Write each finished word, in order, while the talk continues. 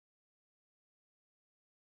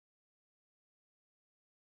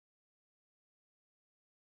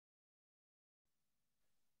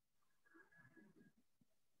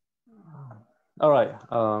All right.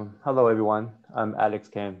 Hello, everyone. I'm Alex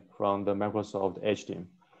Kim from the Microsoft Edge team.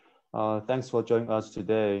 Thanks for joining us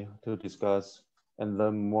today to discuss and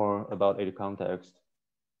learn more about EditContext.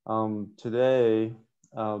 The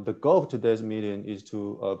goal of today's meeting is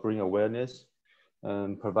to bring awareness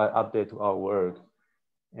and provide update to our work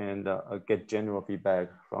and get general feedback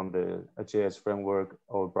from the JS framework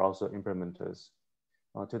or browser implementers.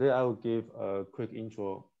 Today, I will give a quick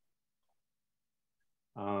intro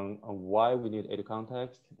on why we need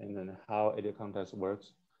EditContext and then how EditContext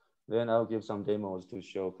works. Then I'll give some demos to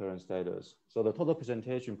show current status. So the total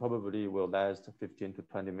presentation probably will last 15 to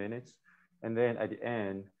 20 minutes. And then at the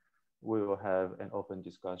end, we will have an open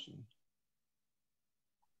discussion.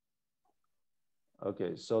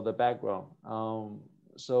 Okay, so the background.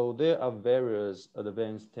 So there are various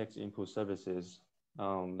advanced text input services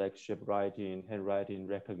like shape writing, handwriting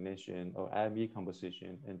recognition, or IME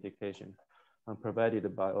composition and dictation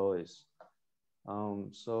provided by OS.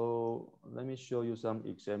 So let me show you some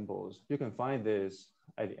examples. You can find this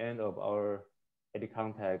at the end of our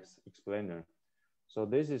EditContext explainer. So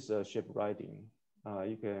this is a shape writing.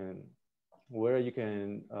 You can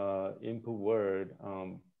input word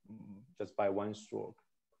just by one stroke.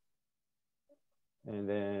 And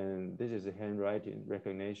then this is a handwriting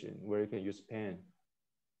recognition where you can use pen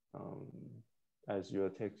as your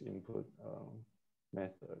text input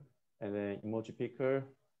method. And then emoji picker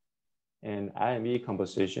and IME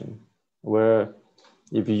composition, where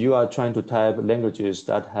if you are trying to type languages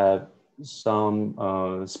that have some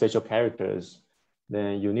special characters,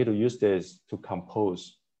 then you need to use this to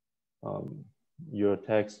compose your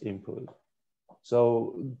text input.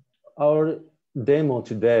 So our demo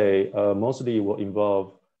today mostly will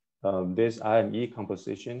involve this IME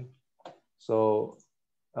composition. So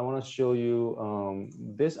I want to show you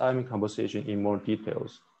this IME composition in more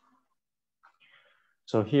details.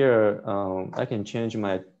 So here, I can change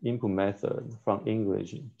my input method from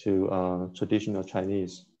English to traditional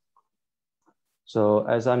Chinese. So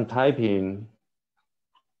as I'm typing,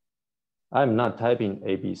 I'm not typing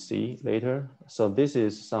ABC later. So this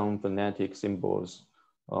is some phonetic symbols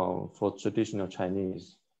for traditional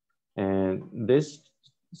Chinese. And these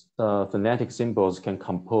phonetic symbols can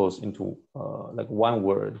compose into like one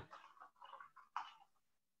word,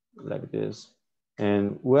 like this.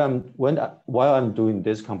 And while I'm doing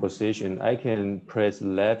this composition, I can press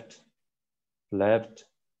left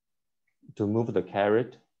to move the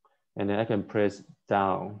caret, and then I can press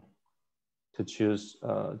down to choose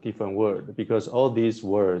a different word because all these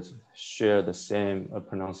words share the same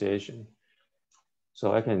pronunciation.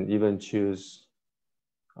 So I can even choose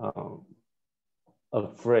a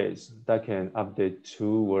phrase that can update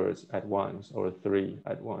 2 words at once or 3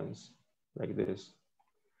 at once, like this.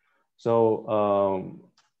 So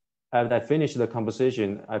after I finish the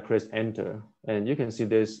composition, I press enter, and you can see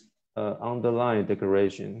this underline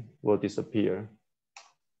decoration will disappear.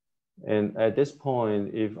 And at this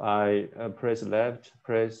point, if I press left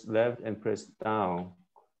and press down,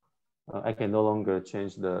 I can no longer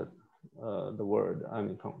change the word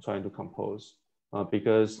I'm trying to compose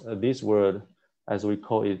because this word, as we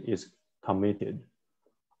call it, is committed.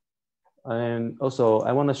 And also,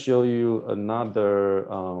 I want to show you another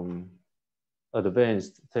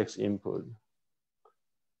advanced text input.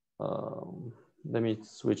 Let me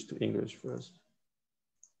switch to English first,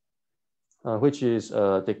 which is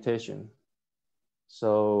dictation.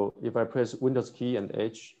 So if I press Windows key and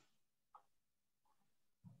H,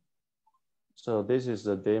 so this is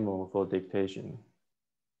a demo for dictation.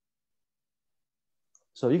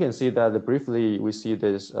 So you can see that briefly we see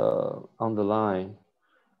this underline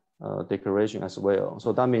decoration as well.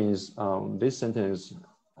 So that means this sentence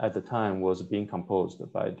at the time was being composed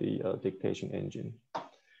by the dictation engine.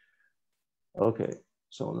 Okay,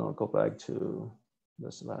 so now go back to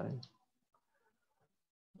the slide.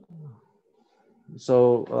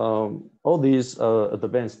 So all these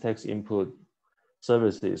advanced text input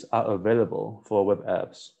services are available for web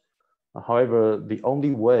apps. However, the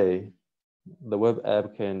only way the web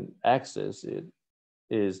app can access it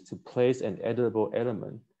is to place an editable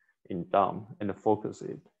element in DOM and focus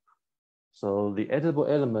it. So the editable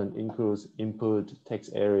element includes input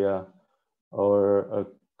text area or a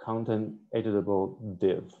content editable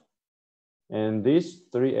div. And these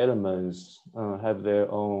 3 elements have their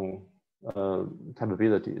own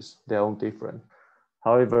capabilities, their own different.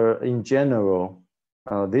 However, in general,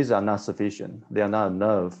 these are not sufficient. They are not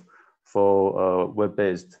enough for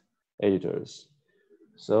web-based editors.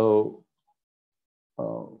 So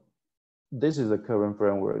this is the current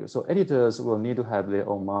framework. So editors will need to have their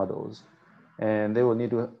own models, and they will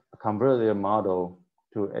need to convert their model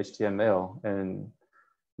to HTML and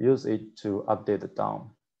use it to update the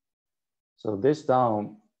DOM. So this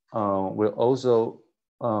DOM will also,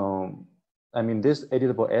 this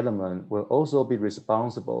editable element will also be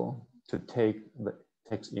responsible to take the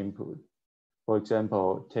text input. For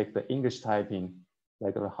example, take the English typing,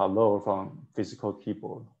 like a hello from physical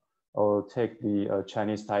keyboard, or take the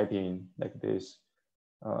Chinese typing like this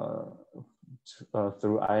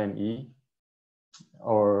through IME,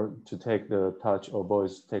 or to take the touch or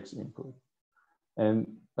voice text input. And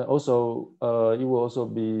also, it will also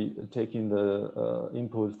be taking the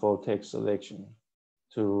input for text selection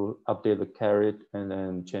to update the caret and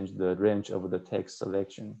then change the range of the text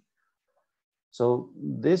selection. So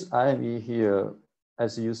this IME here,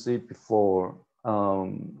 as you see before,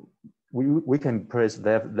 we can press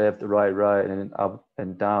left, right, and up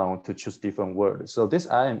and down to choose different words. So this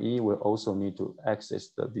IME will also need to access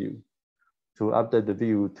the view, to update the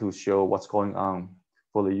view to show what's going on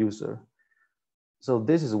for the user. So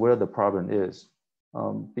this is where the problem is,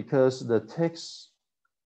 because the text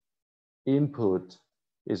input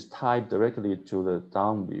is tied directly to the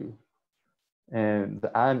DOM view, and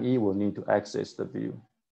the IME will need to access the view.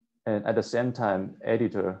 And at the same time,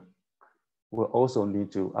 editor will also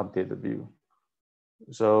need to update the view.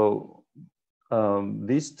 So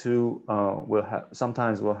these two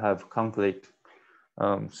sometimes will have conflict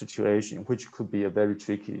situation, which could be a very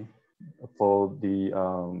tricky for the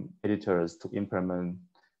editors to implement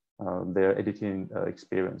their editing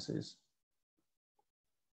experiences.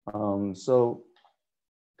 So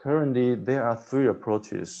currently there are 3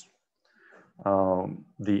 approaches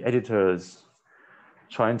the editors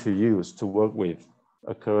trying to use to work with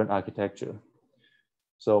a current architecture.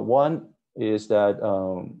 So one is that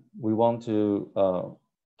we want to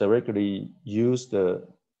directly use the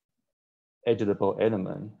editable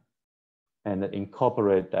element and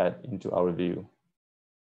incorporate that into our view.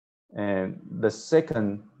 And the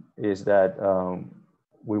second is that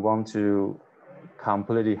we want to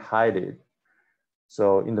completely hide it.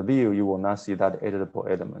 So in the view, you will not see that editable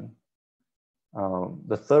element.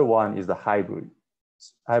 The third one is the hybrid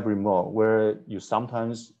mode, where you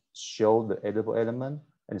sometimes show the editable element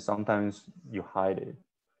and sometimes you hide it.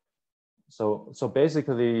 So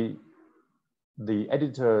basically, the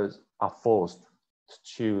editors are forced to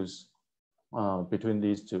choose between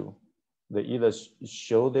these two. They either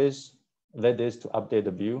show this, let this to update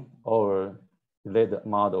the view, or let the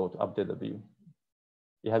model to update the view.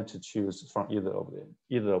 You have to choose from either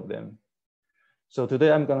of them. So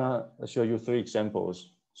today I'm gonna show you 3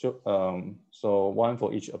 examples. So one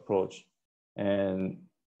for each approach, and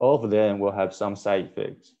all of them will have some side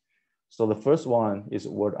effects. So the first one is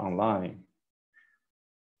word online.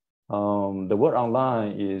 The word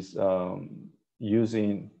online is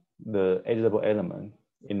using the editable element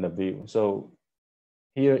in the view. So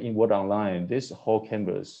here in word online, this whole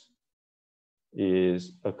canvas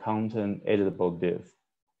is a content editable div.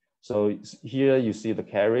 So here you see the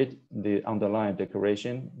caret, the underline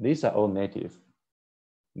decoration. These are all native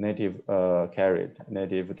caret,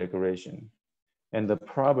 native decoration. And the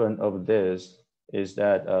problem of this is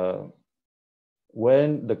that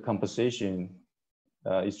when the composition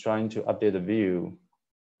is trying to update the view,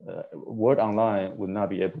 word online would not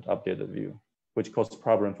be able to update the view, which causes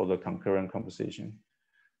problem for the concurrent composition.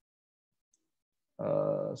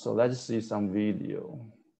 So let's see some video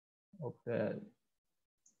of that.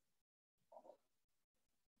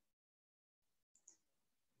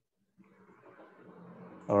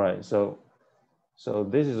 All right, so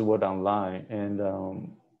this is word online, and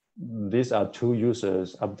these are 2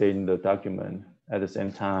 users updating the document at the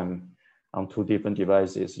same time on 2 different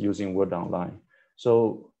devices using word online.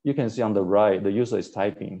 So you can see on the right, the user is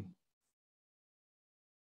typing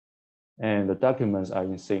and the documents are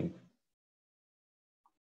in sync.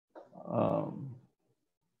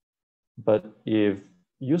 But if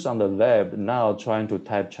user on the left now trying to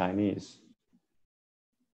type Chinese,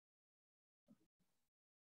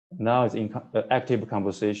 now it's in active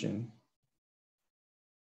composition.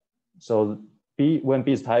 So when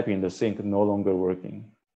B is typing, the sync no longer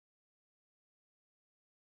working.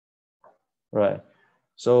 Right.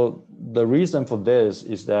 So the reason for this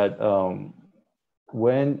is that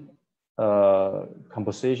when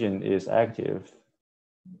composition is active,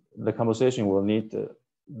 the composition will need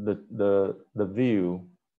the view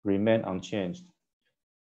remain unchanged.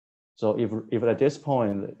 So if at this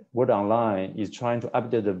point, word online is trying to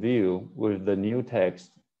update the view with the new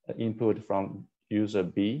text input from user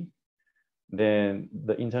B, then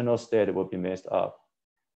the internal state will be messed up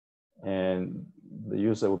and the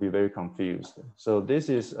user will be very confused. So this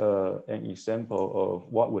is an example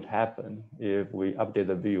of what would happen if we update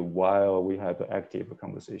the view while we have an active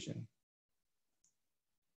conversation.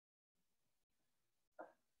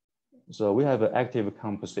 So we have an active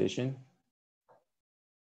composition.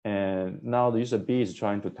 And now the user B is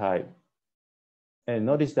trying to type. And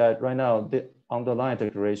notice that right now the underlying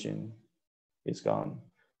declaration is gone,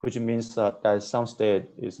 which means that some state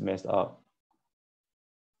is messed up.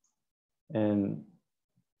 And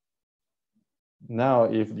now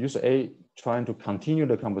if user A trying to continue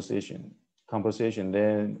the composition,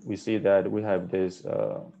 then we see that we have this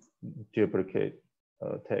duplicate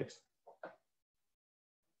text.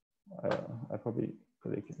 I probably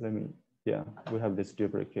click, we have this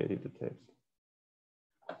duplicated text.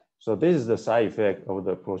 So this is the side effect of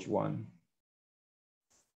the approach 1.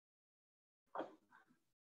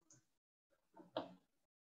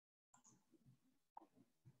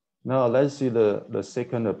 Now let's see the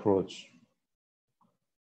second approach.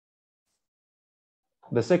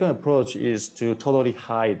 The second approach is to totally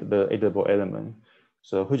hide the editable element.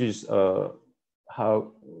 So which is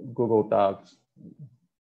how Google Docs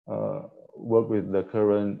work with the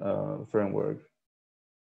current framework.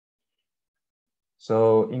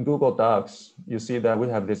 So in Google Docs, you see that we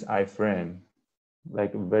have this iframe,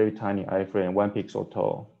 like a very tiny iframe, 1 pixel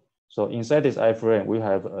tall. So inside this iframe, we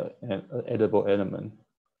have an editable element,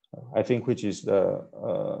 I think, which is the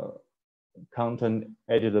content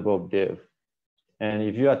editable div. And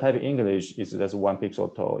if you are typing English, it's just 1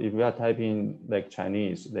 pixel tall. If you are typing like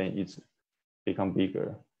Chinese, then it's become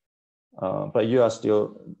bigger. But you are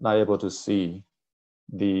still not able to see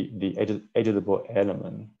the editable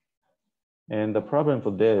element. And the problem for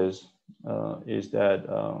this is that,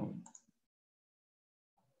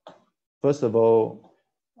 first of all,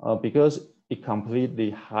 because it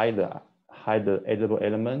completely hide the editable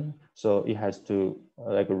element, so it has to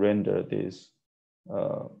like render this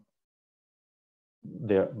by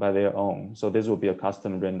their own. So this will be a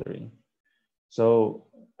custom rendering. So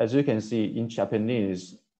as you can see in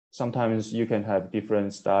Japanese, sometimes you can have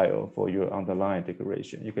different style for your underline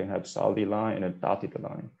decoration. You can have solid line and a dotted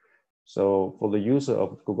line. So for the user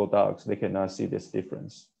of Google Docs, they cannot see this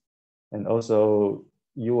difference. And also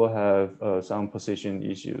you will have some position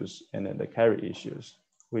issues and then the carry issues,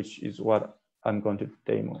 which is what I'm going to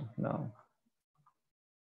demo now.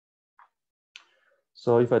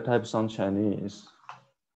 So if I type some Chinese,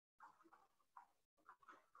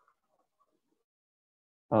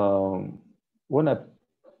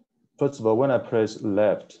 first of all, when I press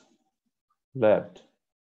left,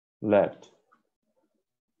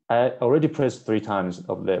 I already pressed 3 times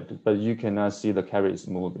of left, but you cannot see the carries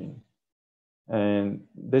moving. And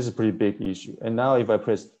this is a pretty big issue. And now if I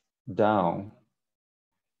press down,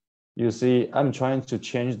 you see I'm trying to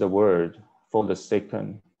change the word for the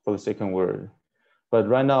second word. But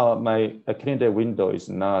right now my candidate window is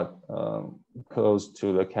not close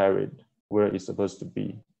to the carried where it's supposed to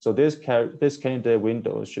be. So this candidate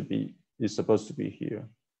window is supposed to be here.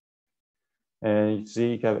 And you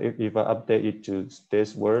see if I update it to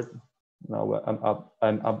this word, now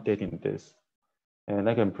I'm updating this. And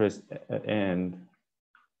I can press end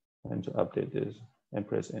and to update this and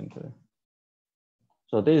press enter.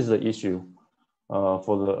 So this is the issue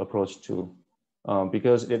for the approach 2.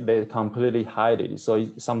 Because they completely hide it. So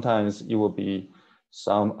sometimes it will be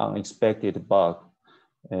some unexpected bug,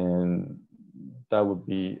 and that would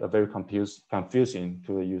be a very confusing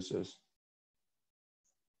to the users.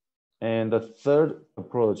 And the third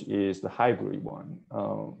approach is the hybrid one.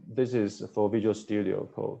 This is for Visual Studio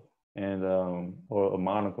Code and or a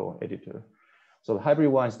Monaco editor. So the hybrid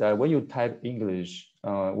one is that when you type English,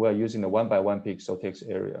 we're using the 1 by 1 pixel text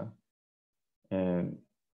area.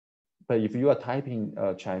 But if you are typing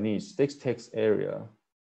Chinese, this text area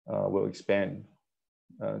will expand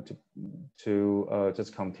to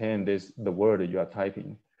just contain the word that you are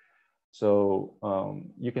typing. So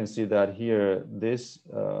you can see that here, this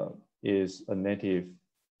is a native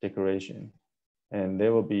decoration, and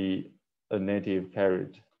there will be a native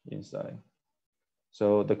carried inside.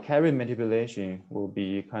 So the carried manipulation will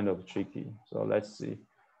be kind of tricky. So let's see.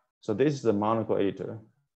 So this is the Monaco editor.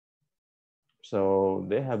 So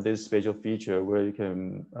they have this special feature where you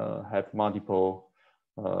can have multiple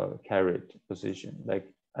carried position.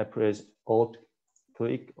 Like I press Alt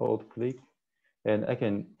click, and I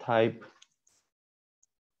can type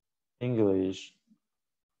English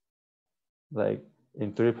like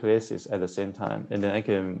in 3 places at the same time. And then I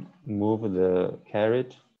can move the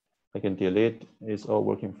carried, I can delete, it's all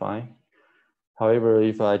working fine. However,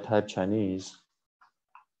 if I type Chinese,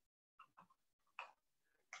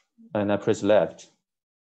 and I press left,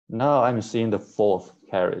 now I'm seeing the 4th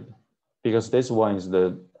carried, because this one is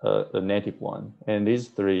the native one, and these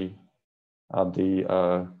 3 are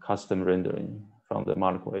the custom rendering from the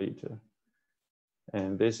Monaco editor.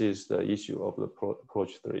 And this is the issue of the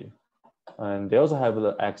approach 3. And they also have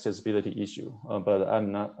the accessibility issue, but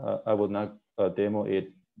I will not demo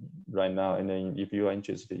it right now. And then if you are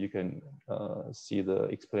interested, you can see the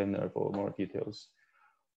explainer for more details.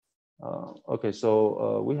 Okay,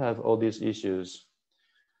 so we have all these issues.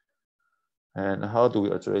 And how do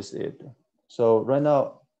we address it? So right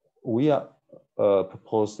now, we are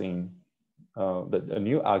proposing a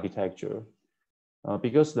new architecture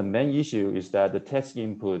because the main issue is that the text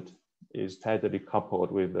input is tightly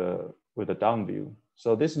coupled with the down view.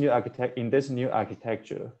 So in this new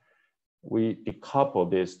architecture, we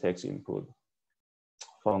decouple this text input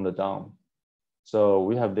from the down. So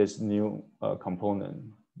we have this new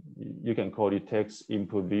component. You can call it text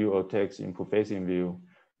input view or text input facing view.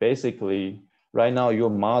 Basically, right now your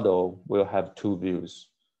model will have two views.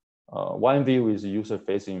 One view is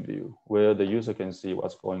user-facing view, where the user can see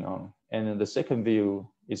what's going on. And then the second view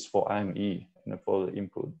is for IME and for the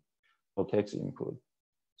input, for text input.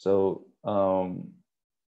 So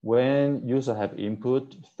when user have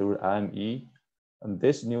input through IME, and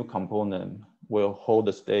this new component will hold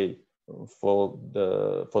the state for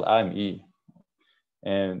the IME.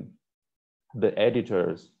 And the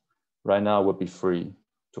editors right now will be free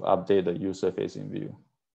to update the user-facing view,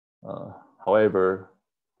 however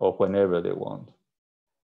or whenever they want.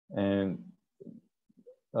 And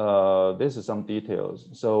this is some details.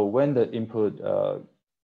 So when the input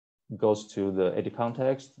goes to the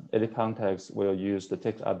EditContext will use the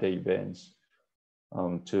text update events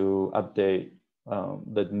to update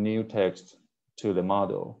the new text to the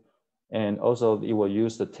model. And also it will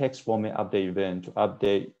use the text format update event to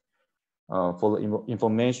update for the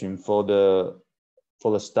information for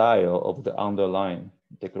the style of the underline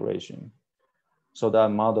decoration. So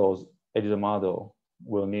that editor model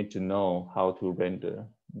will need to know how to render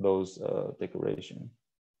those decoration.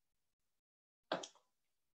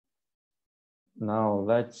 Now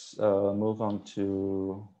let's move on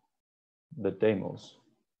to the demos.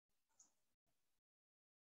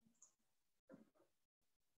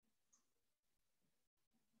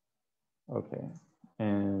 Okay,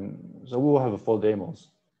 and so we will have 4 demos.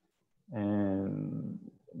 And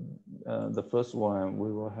the first one,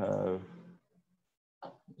 we will have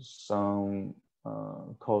some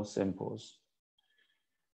code samples.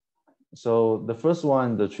 So the first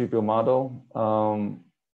one, the trivial model,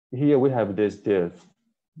 here we have this div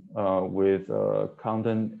with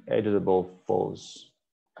content editable false.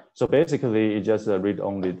 So basically it's just a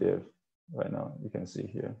read-only div right now, you can see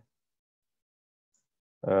here.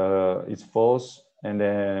 It's false, and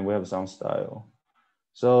then we have some style.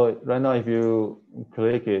 So right now, if you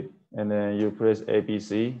click it and then you press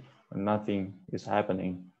ABC, nothing is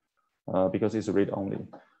happening because it's read only.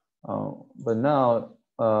 But now,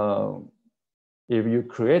 if you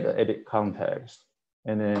create an edit context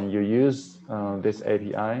and then you use this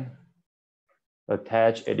API,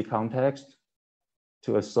 attach edit context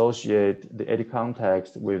to associate the edit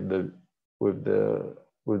context with the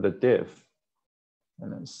div,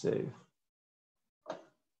 and then save.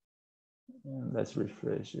 And let's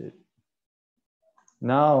refresh it.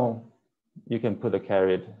 Now you can put a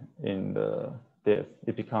caret in the div.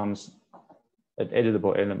 It becomes an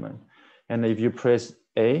editable element. And if you press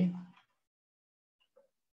A,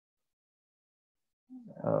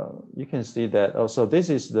 you can see that also this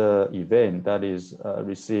is the event that is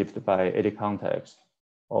received by edit context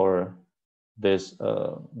or this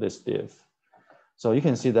div. So you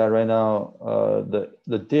can see that right now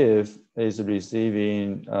the div is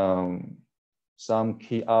receiving some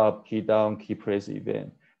key up, key down, key press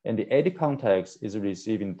event, and the edit context is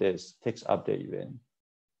receiving this text update event.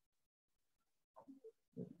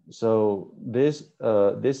 So this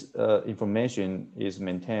information is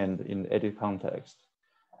maintained in the edit context,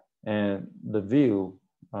 and the view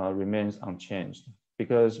remains unchanged.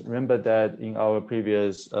 Because remember that in our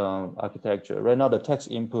previous architecture, right now the text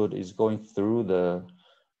input is going through the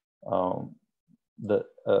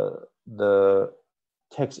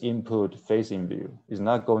text input facing view. Is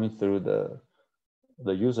not going through the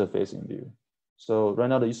user facing view. So right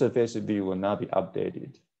now the user facing view will not be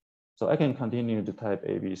updated. So I can continue to type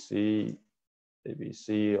ABC,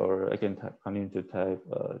 or I can continue to type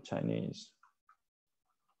Chinese.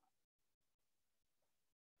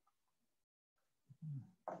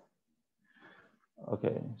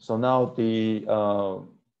 Okay, so now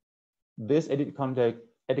this edit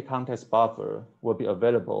context buffer will be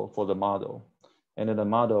available for the model, and then the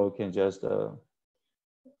model can just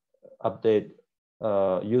update,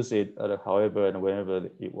 use it however and whenever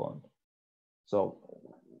it wants. So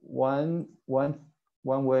one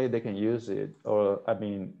way they can use it, or I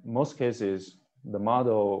mean, most cases the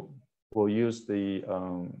model will use the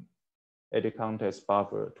edit context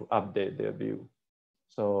buffer to update their view.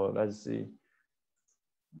 So let's see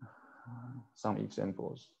some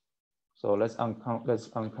examples. So let's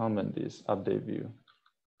uncomment this update view.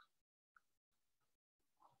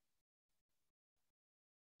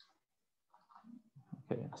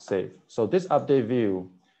 Okay, save. So this update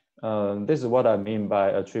view, this is what I mean by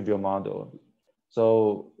a trivial model.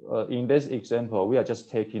 So in this example, we are just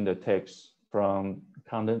taking the text from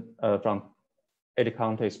edit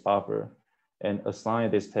context buffer and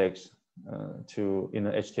assign this text to in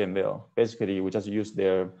the HTML. Basically, we just use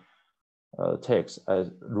their text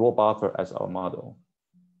as raw buffer as our model.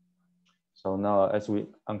 So now as we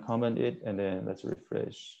uncomment it, and then let's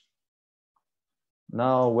refresh.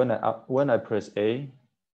 Now when I press A,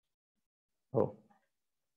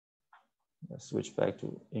 let's switch back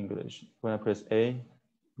to English. When I press A,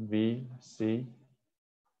 V, C,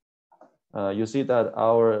 you see that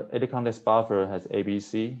our edit context buffer has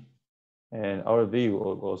ABC, and our view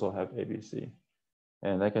will also have ABC.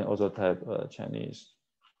 And I can also type Chinese.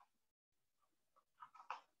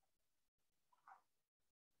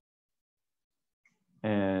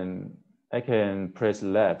 And I can press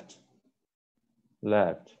left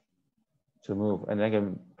to move, and I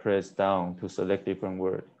can press down to select different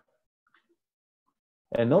word.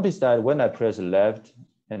 And notice that when I press left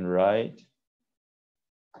and right,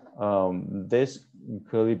 this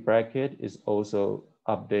curly bracket is also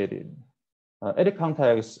updated. Edit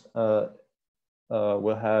context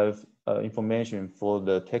will have information for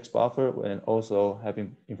the text buffer and also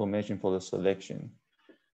having information for the selection.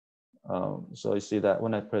 So you see that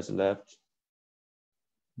when I press left,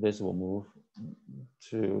 this will move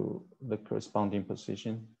to the corresponding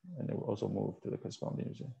position, and it will also move to the corresponding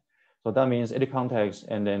position. So that means edit context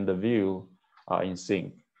and then the view are in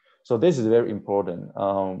sync. So this is very important.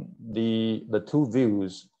 The two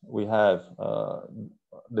views we have,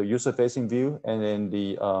 the user-facing view and then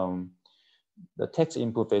the text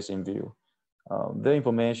input-facing view. The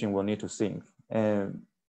information will need to sync, and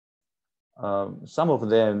some of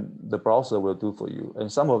them the browser will do for you,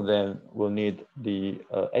 and some of them will need the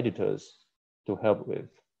editors to help with.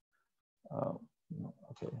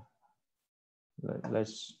 Okay,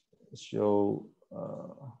 let's show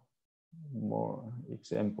more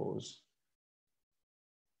examples.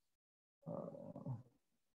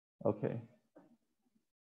 Okay.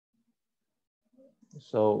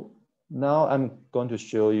 So now I'm going to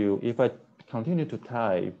show you, if I continue to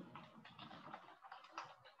type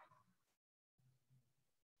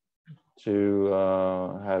to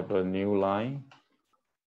have a new line.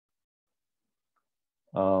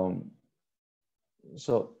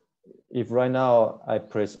 So if right now I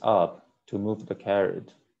press up to move the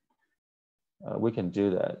caret, we can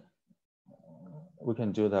do that. We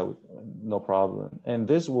can do that with no problem. And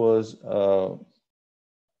this was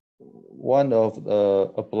one of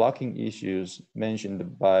the blocking issues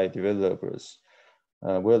mentioned by developers,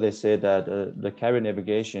 where they said that the caret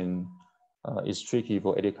navigation is tricky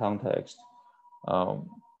for edit context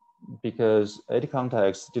because edit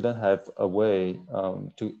context didn't have a way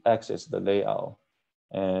to access the layout,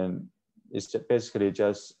 and it's basically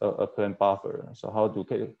just a plain buffer. So how do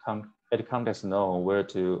edit context know where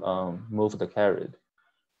to move the caret?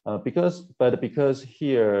 Because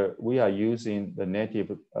here we are using the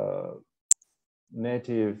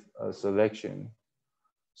native selection.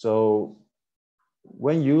 So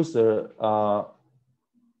when user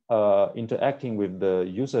interacting with the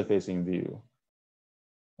user-facing view,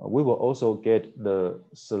 we will also get the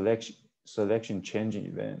selection changing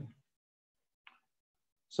event.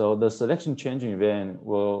 So the selection changing event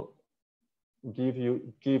will give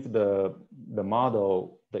the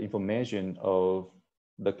model the information of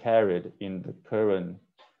the caret in the current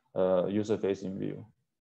user-facing view.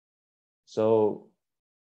 So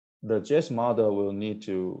the JS model will need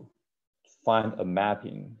to find a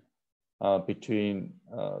mapping between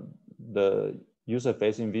the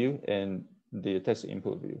user-facing view and the text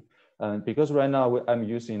input view. And because right now I'm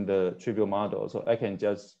using the trivial model, so I can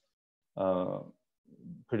just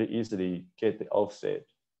pretty easily get the offset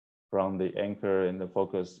from the anchor and the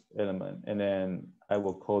focus element. And then I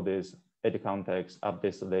will call this edit context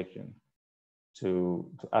update selection to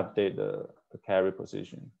update the caret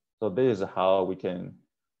position. So this is how we can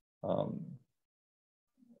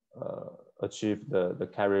achieve the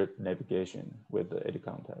caret navigation with the edit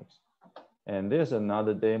context. And there's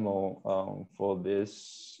another demo for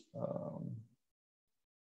this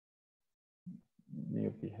new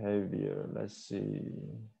behavior. Let's see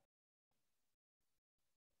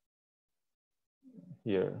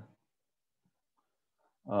here.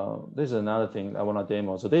 This is another thing I want to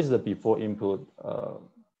demo. So this is the before input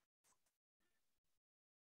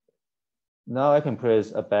Now I can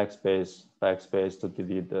press a backspace to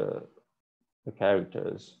delete the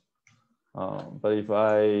characters. But if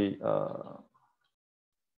I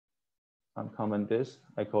uncomment this,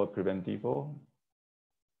 I call it prevent default.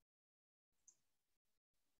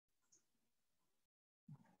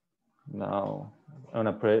 Now, when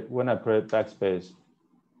I press backspace,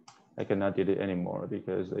 I cannot delete anymore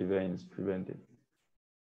because the event is prevented.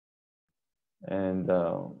 And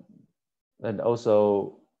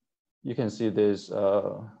also, you can see this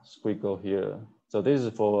squiggle here. So this is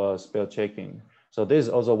for spell checking. So this is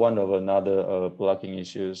also one of another blocking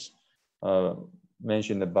issues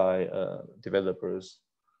mentioned by developers.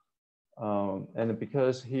 And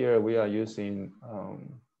because here we are using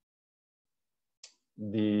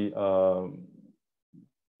the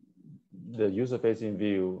user-facing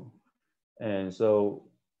view, and so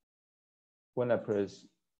when I press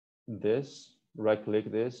this,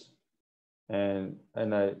 right-click this, and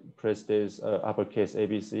I press this uppercase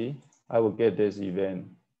ABC, I will get this event,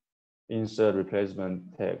 insert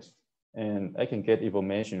replacement text, and I can get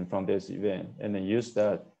information from this event and then use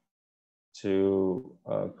that to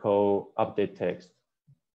call update text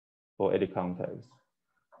for edit context.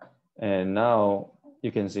 And now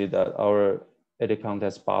you can see that our edit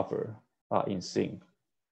context buffer are in sync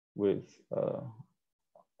with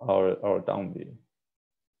our downview.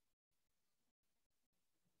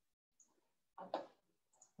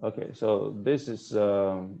 Okay, so this is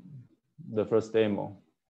the first demo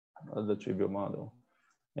of the trivial model.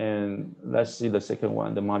 And let's see the second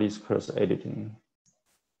one, the multi-cursor editing.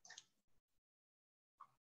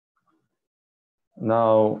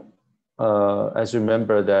 Now, as you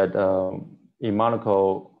remember that in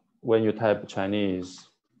Monaco, when you type Chinese,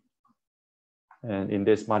 and in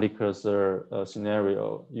this multi-cursor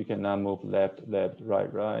scenario, you cannot move left,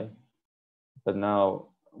 right. But now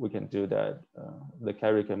we can do that. The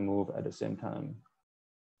carrier can move at the same time.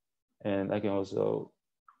 And I can also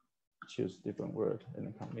choose different word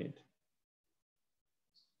and commit.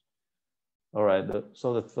 All right,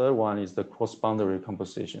 so the third one is the cross-boundary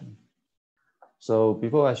composition. So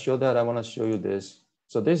before I show that, I want to show you this.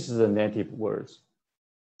 So this is the native words.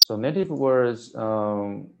 So native words,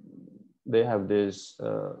 they have this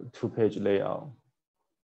two-page layout.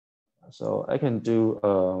 So I can do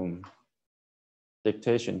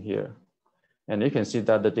dictation here. And you can see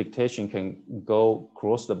that the dictation can go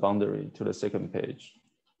across the boundary to the second page.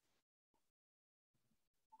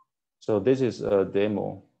 So this is a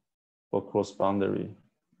demo for cross-boundary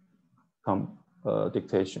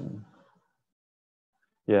dictation.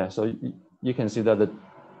 Yeah, so you can see that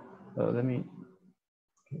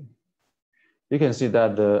you can see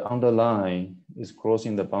that the underline is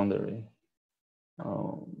crossing the boundary,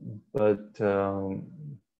 but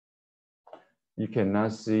you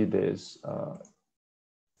cannot see this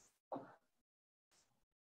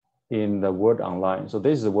in the word online. So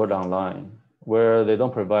this is the word online where they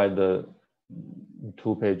don't provide the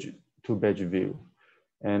two-page view.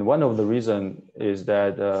 And one of the reasons is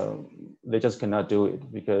that they just cannot do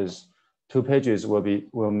it because 2 pages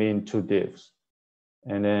will mean 2 divs.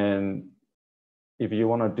 And then if you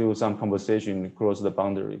want to do some conversation close to the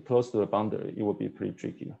boundary, it will be pretty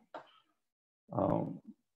tricky.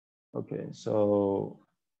 Okay, so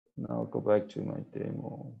now I'll go back to my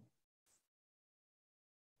demo.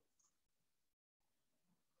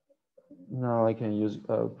 Now I can use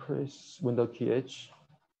press Windows key H.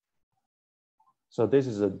 So this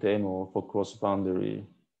is a demo for cross-boundary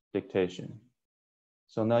dictation.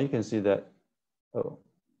 So now you can see that,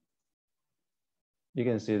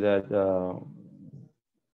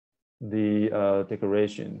 the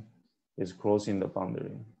decoration is crossing the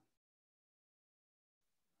boundary.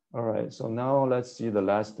 All right, so now let's see the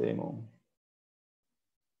last demo.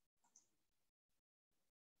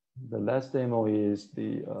 The last demo is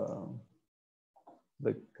the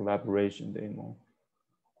collaboration demo.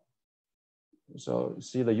 So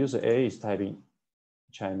see the user A is typing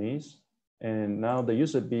Chinese, and now the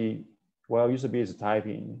user B, while user B is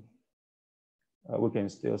typing, we can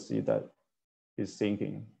still see that it's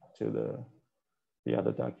syncing to the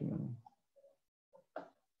other document.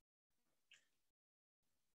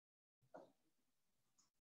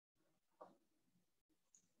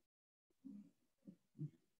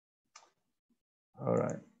 All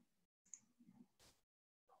right.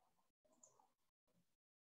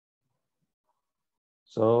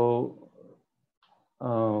 So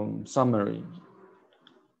summary.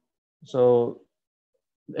 So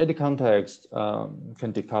EditContext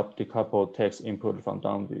can decouple text input from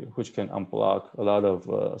downview, which can unblock a lot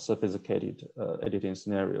of sophisticated editing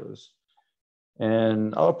scenarios.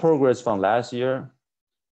 And our progress from last year,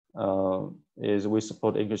 is we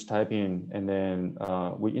support English typing, and then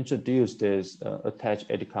we introduce this attached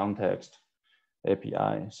EditContext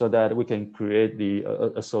API so that we can create the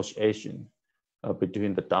association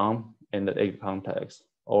between the DOM and the EditContext,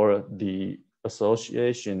 or the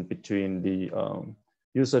association between the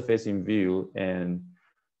user-facing view and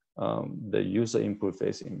the user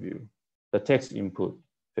input-facing view, the text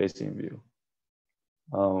input-facing view.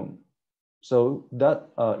 So that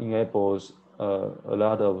enables a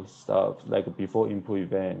lot of stuff like before input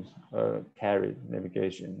events, carry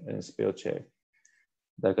navigation, and spell check,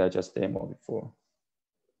 like I just demoed before.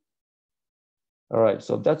 All right,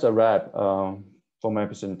 so that's a wrap for my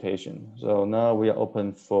presentation. So now we are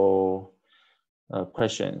open for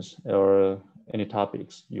questions or any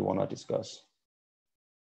topics you want to discuss.